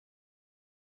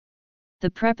The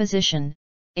preposition.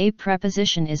 A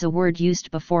preposition is a word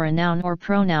used before a noun or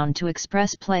pronoun to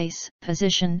express place,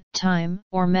 position, time,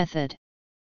 or method.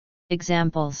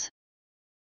 Examples.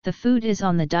 The food is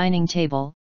on the dining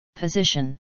table,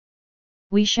 position.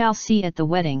 We shall see at the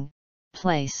wedding,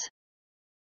 place.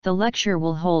 The lecture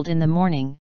will hold in the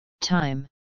morning, time.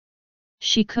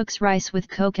 She cooks rice with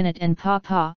coconut and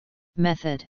pawpaw,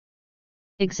 method.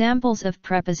 Examples of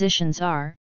prepositions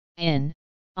are, in,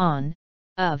 on,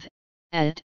 of,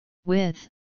 at, with,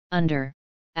 under,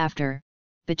 after,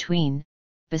 between,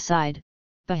 beside,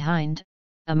 behind,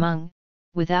 among,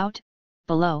 without,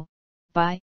 below,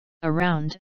 by,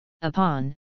 around,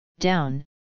 upon, down,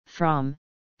 from,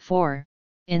 for,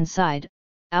 inside,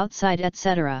 outside,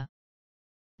 etc.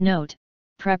 Note: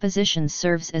 preposition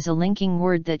serves as a linking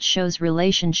word that shows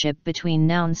relationship between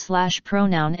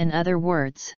noun/pronoun and other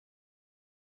words.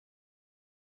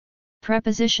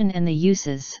 Preposition and the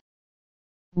uses.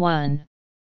 1.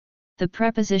 The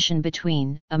preposition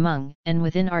between, among, and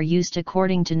within are used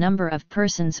according to number of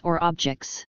persons or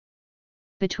objects.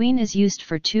 Between is used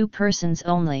for 2 persons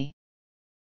only.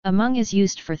 Among is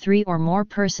used for 3 or more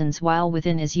persons, while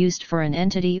within is used for an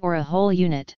entity or a whole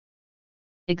unit.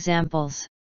 Examples.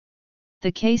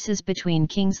 The case is between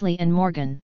Kingsley and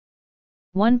Morgan.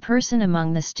 One person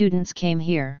among the students came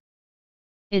here.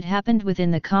 It happened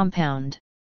within the compound.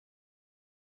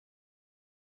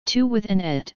 2. Within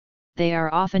it. They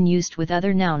are often used with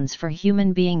other nouns for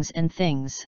human beings and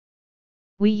things.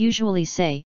 We usually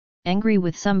say, angry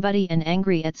with somebody and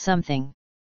angry at something.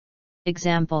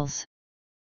 Examples.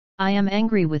 I am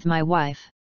angry with my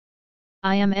wife.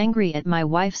 I am angry at my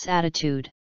wife's attitude.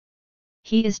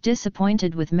 He is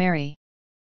disappointed with Mary.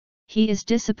 He is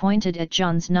disappointed at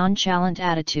John's nonchalant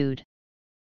attitude.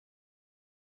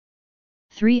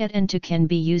 3. At and to can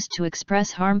be used to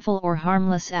express harmful or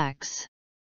harmless acts.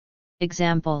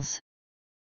 Examples.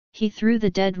 He threw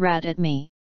the dead rat at me,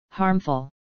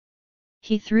 harmful.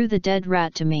 He threw the dead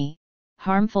rat to me,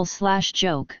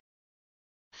 harmful/joke.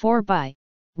 4. By.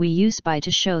 We use by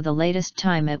to show the latest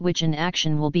time at which an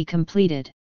action will be completed.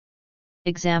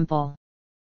 Example.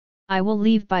 I will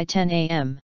leave by 10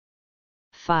 a.m.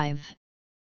 5.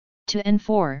 To and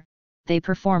for. They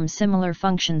perform similar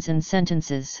functions in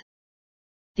sentences.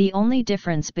 The only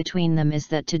difference between them is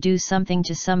that to do something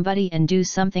to somebody and do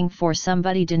something for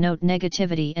somebody denote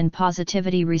negativity and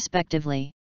positivity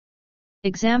respectively.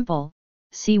 Example,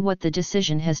 see what the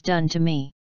decision has done to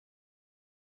me.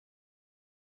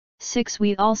 6.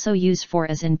 We also use for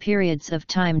as in periods of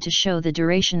time to show the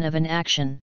duration of an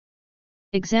action.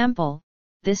 Example,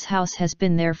 this house has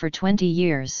been there for 20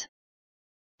 years.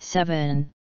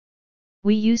 7.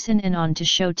 We use in and on to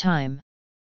show time.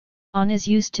 On is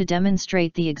used to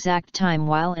demonstrate the exact time,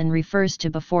 while in refers to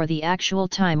before the actual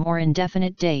time or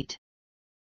indefinite date.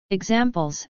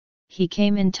 Examples, he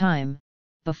came in time,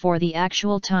 before the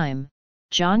actual time,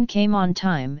 John came on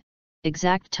time,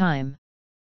 exact time.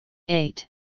 8.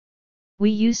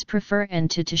 We use prefer and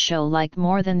to show like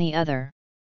more than the other.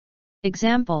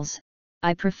 Examples,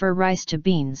 I prefer rice to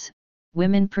beans,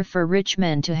 women prefer rich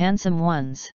men to handsome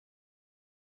ones.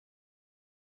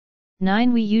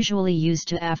 9. We usually use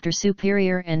to after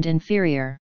superior and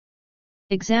inferior.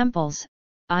 Examples,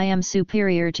 I am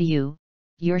superior to you,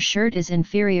 your shirt is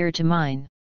inferior to mine.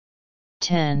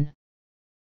 10.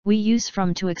 We use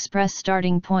from to express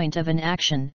starting point of an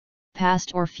action,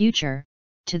 past or future,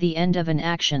 to the end of an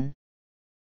action.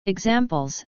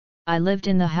 Examples, I lived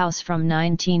in the house from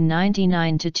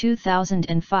 1999 to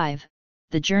 2005,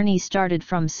 the journey started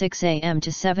from 6 a.m.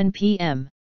 to 7 p.m.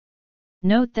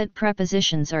 Note that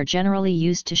prepositions are generally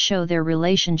used to show their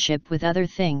relationship with other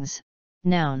things,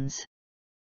 nouns.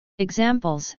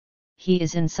 Examples, he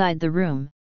is inside the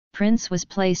room, Prince was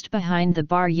placed behind the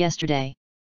bar yesterday.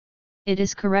 It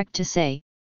is correct to say,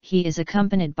 he is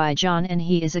accompanied by John and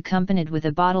he is accompanied with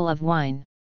a bottle of wine.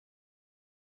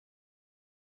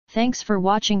 Thanks for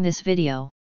watching this video.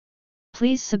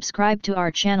 Please subscribe to our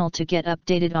channel to get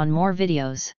updated on more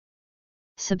videos.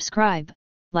 Subscribe,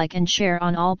 like and share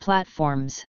on all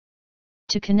platforms.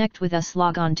 To connect with us,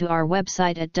 log on to our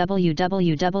website at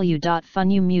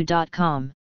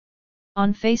www.funumu.com.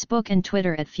 On Facebook and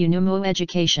Twitter at Funumu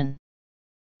Education.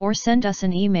 Or send us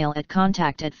an email at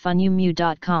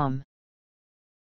contact@funumu.com.